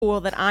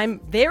that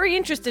I'm very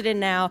interested in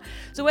now.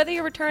 So whether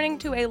you're returning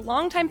to a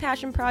longtime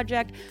passion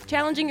project,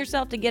 challenging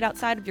yourself to get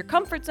outside of your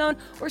comfort zone,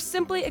 or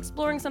simply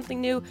exploring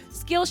something new,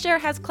 Skillshare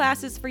has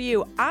classes for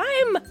you.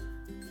 I'm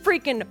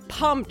freaking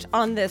pumped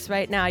on this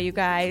right now, you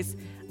guys.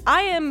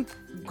 I am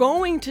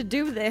going to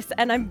do this,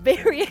 and I'm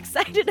very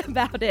excited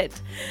about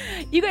it.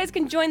 You guys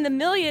can join the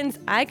millions.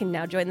 I can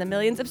now join the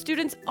millions of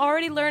students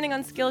already learning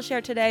on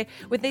Skillshare today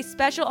with a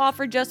special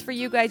offer just for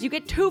you guys. You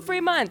get 2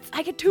 free months.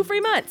 I get 2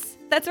 free months.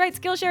 That's right,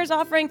 Skillshare is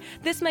offering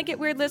This Might Get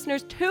Weird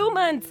listeners 2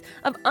 months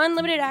of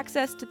unlimited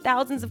access to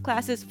thousands of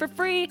classes for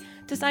free.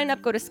 To sign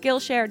up, go to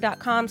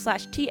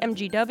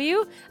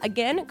Skillshare.com/TMGW.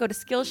 Again, go to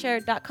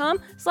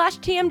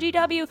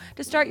Skillshare.com/TMGW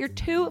to start your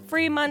 2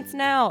 free months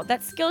now.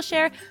 That's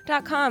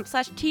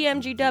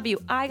Skillshare.com/TMGW.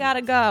 I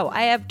gotta go.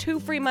 I have 2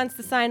 free months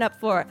to sign up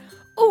for.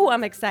 Ooh,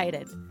 I'm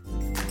excited.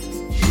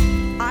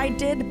 I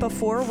did,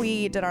 before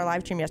we did our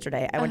live stream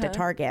yesterday, I went to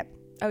Target.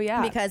 Oh,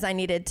 yeah. Because I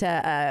needed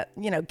to,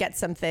 get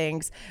some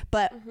things.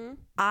 But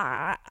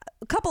a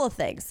couple of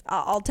things.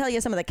 I'll tell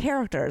you some of the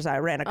characters I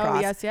ran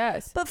across. Oh,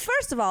 yes. But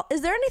first of all, is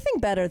there anything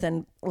better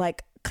than,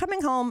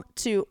 coming home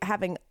to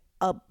having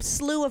a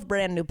slew of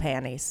brand new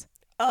panties?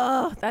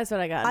 Oh, that's what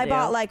I got. I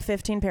bought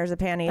 15 pairs of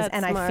panties, That's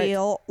and smart. I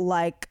feel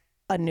like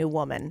a new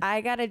woman.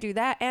 I got to do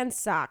that and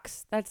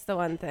socks. That's the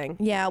one thing.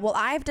 Yeah, well,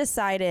 I've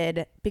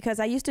decided, because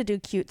I used to do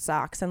cute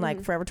socks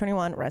and Forever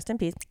 21, rest in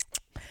peace.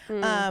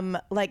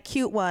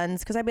 Cute ones,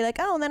 because I'd be like,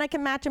 oh, and then I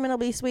can match them and it'll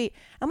be sweet.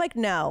 I'm like,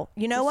 no,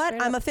 you know what?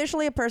 I'm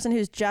officially a person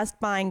who's just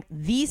buying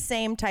the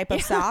same type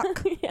of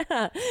sock.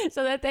 Yeah,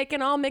 so that they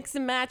can all mix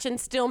and match and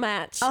still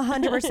match.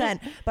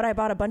 100%. But I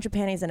bought a bunch of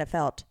panties and it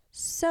felt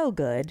so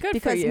good. Good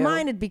because for you.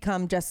 mine had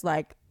become just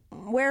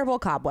wearable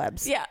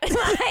cobwebs. Yeah,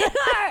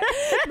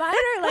 mine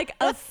are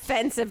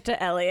offensive to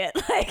Elliot.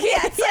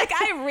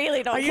 I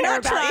really don't care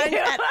about trying you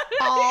at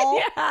all.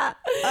 Yeah.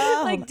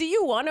 Do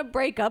you want to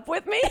break up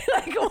with me?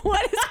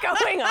 What is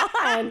going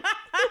on?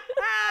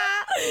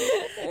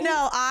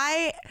 No,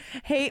 I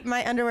hate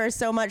my underwear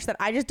so much that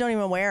I just don't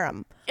even wear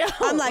them.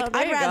 I'm well,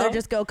 there I'd you rather go.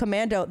 just go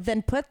commando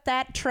than put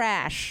that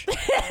trash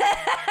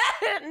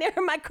Near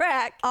my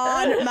crack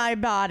on my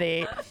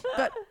body.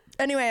 But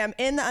anyway, I'm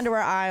in the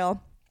underwear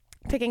aisle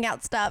picking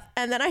out stuff,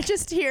 and then I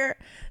just hear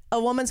a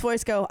woman's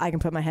voice go, I can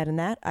put my head in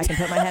that, I can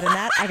put my head in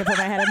that, I can put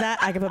my head in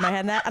that, I can put my head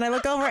in that. And I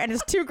look over and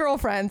it's 2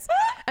 girlfriends,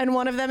 and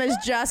one of them is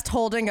just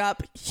holding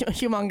up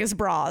humongous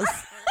bras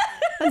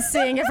and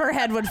seeing if her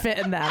head would fit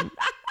in them.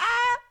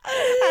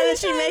 And then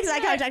she makes eye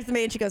contact with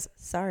me and she goes,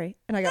 sorry.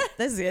 And I go,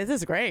 this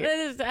is great.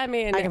 I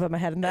can put my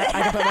head in that.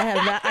 I can put my head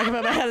in that. I can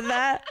put my head in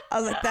that. I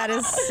was like, that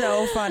is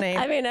so funny.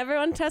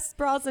 Everyone tests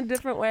bras in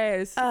different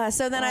ways.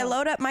 So then I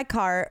load up my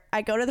cart.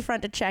 I go to the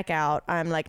front to check out. I'm like,